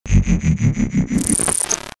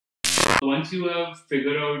Once you have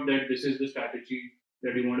figured out that this is the strategy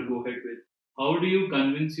that you want to go ahead with, how do you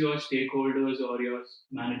convince your stakeholders or your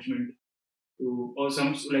management to, or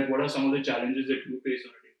some, like, what are some of the challenges that you face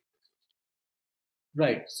on a daily?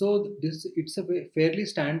 Right. So this it's a fairly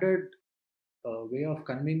standard way of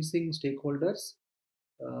convincing stakeholders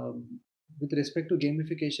um, with respect to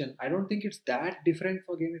gamification. I don't think it's that different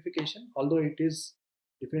for gamification, although it is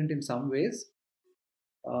different in some ways.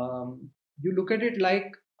 You look at it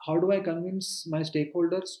like, how do I convince my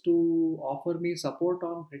stakeholders to offer me support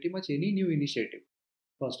on pretty much any new initiative?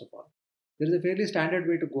 First of all, there is a fairly standard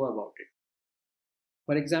way to go about it.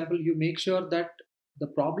 For example, you make sure that the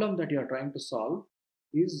problem that you are trying to solve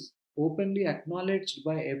is openly acknowledged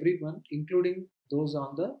by everyone, including those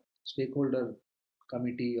on the stakeholder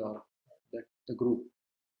committee or the group.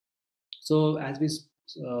 So, as we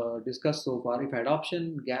discussed so far, if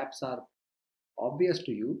adoption gaps are obvious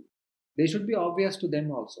to you, they should be obvious to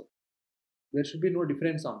them also. There should be no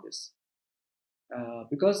difference on this.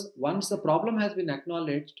 Because once the problem has been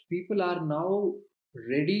acknowledged, people are now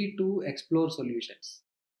ready to explore solutions.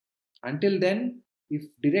 Until then, if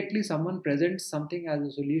directly someone presents something as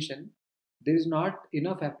a solution, there is not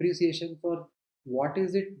enough appreciation for what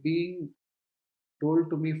is it being told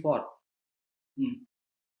to me for. Hmm.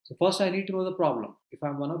 So first I need to know the problem. If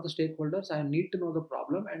I'm one of the stakeholders, I need to know the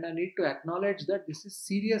problem and I need to acknowledge that this is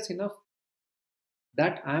serious enough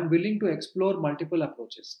that I am willing to explore multiple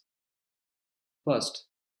approaches. First.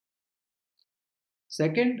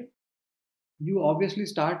 Second, you obviously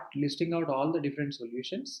start listing out all the different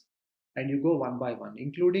solutions and you go one by one,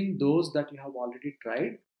 including those that you have already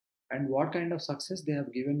tried and what kind of success they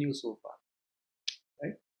have given you so far,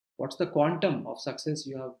 right? What's the quantum of success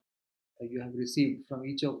you have received from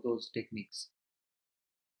each of those techniques?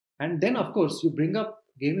 And then, of course, you bring up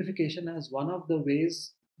gamification as one of the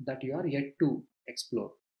ways that you are yet to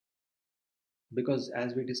explore. Because,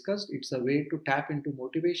 as we discussed, it's a way to tap into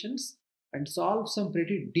motivations and solve some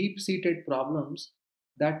pretty deep seated problems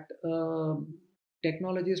that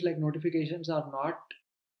technologies like notifications are not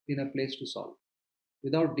in a place to solve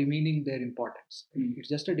without demeaning their importance. It's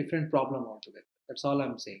just a different problem altogether. That's all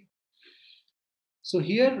I'm saying. So,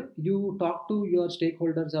 here you talk to your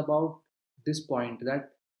stakeholders about this point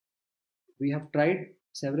that we have tried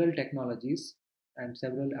several technologies and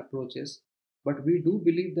several approaches, but we do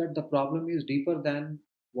believe that the problem is deeper than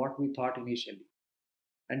what we thought initially.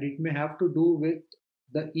 And it may have to do with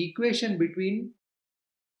the equation between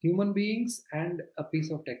human beings and a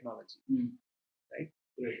piece of technology, right?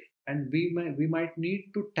 Right. And we might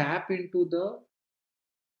need to tap into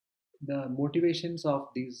the motivations of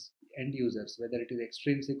these end users, whether it is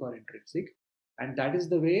extrinsic or intrinsic, and that is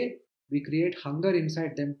the way we create hunger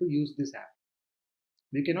inside them to use this app.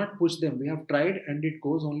 We cannot push them. We have tried and it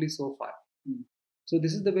goes only so far. So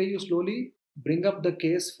this is the way you slowly bring up the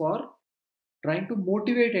case for trying to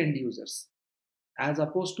motivate end users as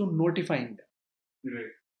opposed to notifying them. Right.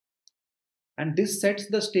 And this sets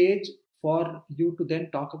the stage for you to then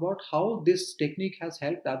talk about how this technique has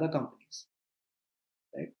helped other companies.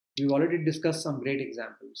 Right? We've already discussed some great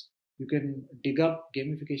examples. You can dig up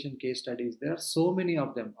gamification case studies. There are so many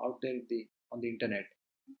of them out there on the internet.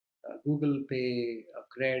 Google Pay,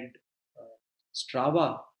 Cred,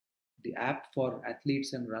 Strava, the app for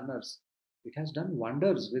athletes and runners. It has done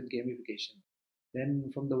wonders with gamification. Then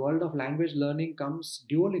from the world of language learning comes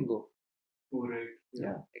Duolingo. Oh, right.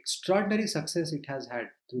 Yeah, extraordinary success it has had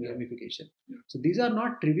through gamification. Yeah. So these are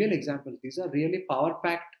not trivial examples. These are really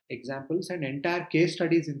power-packed examples and entire case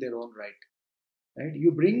studies in their own right. Right?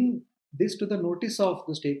 You bring this to the notice of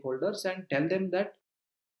the stakeholders and tell them that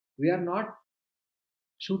we are not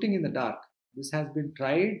shooting in the dark. This has been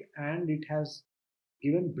tried and it has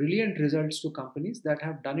given brilliant results to companies that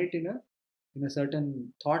have done it in a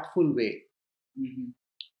certain thoughtful way.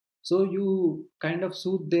 So you kind of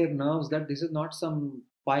soothe their nerves that this is not some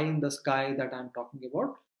pie in the sky that I'm talking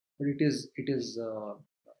about, but it is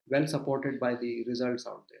well supported by the results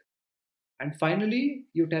out there. And finally,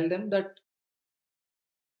 you tell them that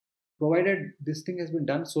provided this thing has been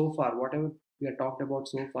done so far, whatever we have talked about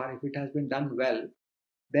so far, if it has been done well,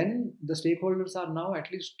 then the stakeholders are now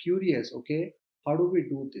at least curious. Okay, how do we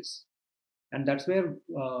do this? And that's where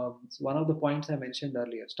one of the points I mentioned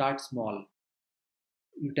earlier: start small.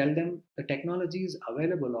 You tell them the technology is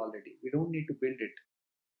available already. We don't need to build it.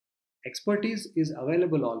 Expertise is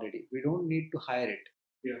available already. We don't need to hire it.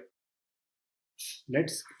 Yeah.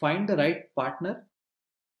 Let's find the right partner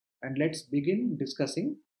and let's begin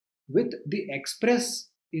discussing with the express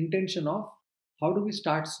intention of how do we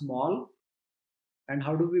start small and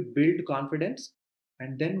how do we build confidence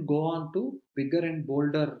and then go on to bigger and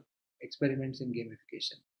bolder experiments in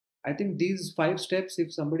gamification. I think these 5 steps,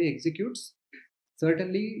 if somebody executes,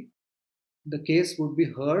 certainly the case would be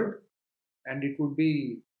heard and it would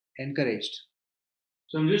be encouraged.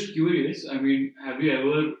 So I'm just curious. I mean, have you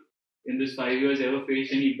ever, in this 5 years, ever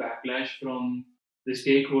faced any backlash from the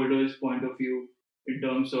stakeholders' point of view in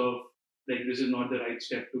terms of like this is not the right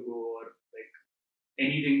step to go, or like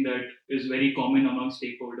anything that is very common among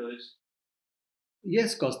stakeholders?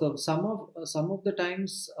 Yes, because some of the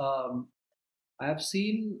times I have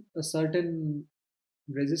seen a certain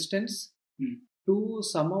resistance Hmm. to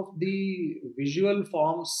some of the visual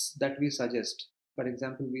forms that we suggest. For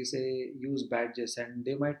example, we say use badges, and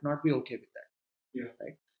they might not be okay with that, Yeah.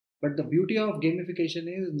 right? But the beauty of gamification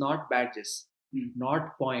is not badges, Hmm.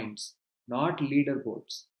 not points, not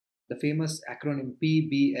leaderboards. The famous acronym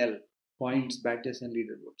PBL, points, Hmm. badges, and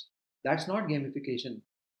leaderboards. That's not gamification.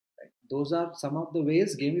 Right? Those are some of the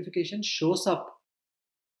ways gamification shows up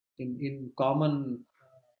in common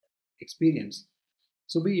experience.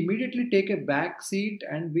 So we immediately take a back seat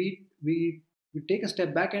and we take a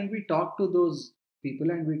step back and we talk to those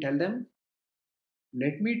people and we tell them,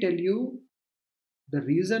 let me tell you the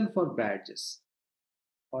reason for badges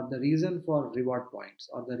or the reason for reward points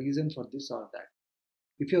or the reason for this or that.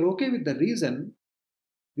 If you're okay with the reason,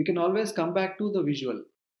 we can always come back to the visual,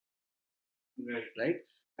 Right. right?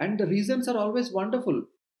 And the reasons are always wonderful,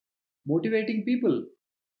 motivating people,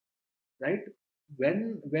 right?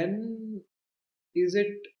 When is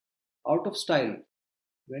it out of style?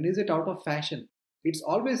 When is it out of fashion? It's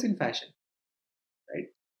always in fashion, right?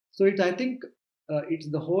 So it's I think it's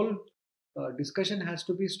the whole discussion has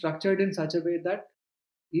to be structured in such a way that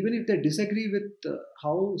even if they disagree with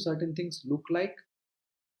how certain things look like,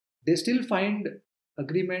 they still find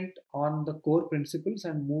agreement on the core principles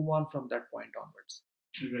and move on from that point onwards.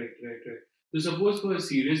 Right, right, right. So suppose for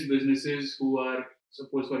serious businesses who are,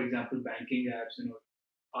 suppose for example, banking apps,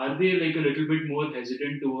 are they like a little bit more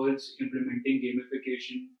hesitant towards implementing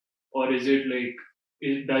gamification, or is it like,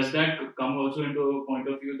 does that come also into a point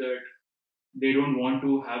of view that they don't want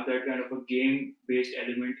to have that kind of a game-based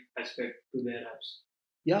element aspect to their apps?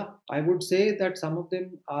 Yeah, I would say that some of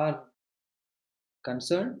them are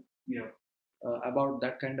concerned Yeah. about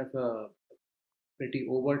that kind of a pretty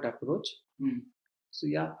overt approach. Hmm. So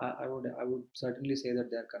yeah, I would certainly say that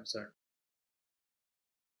they are concerned.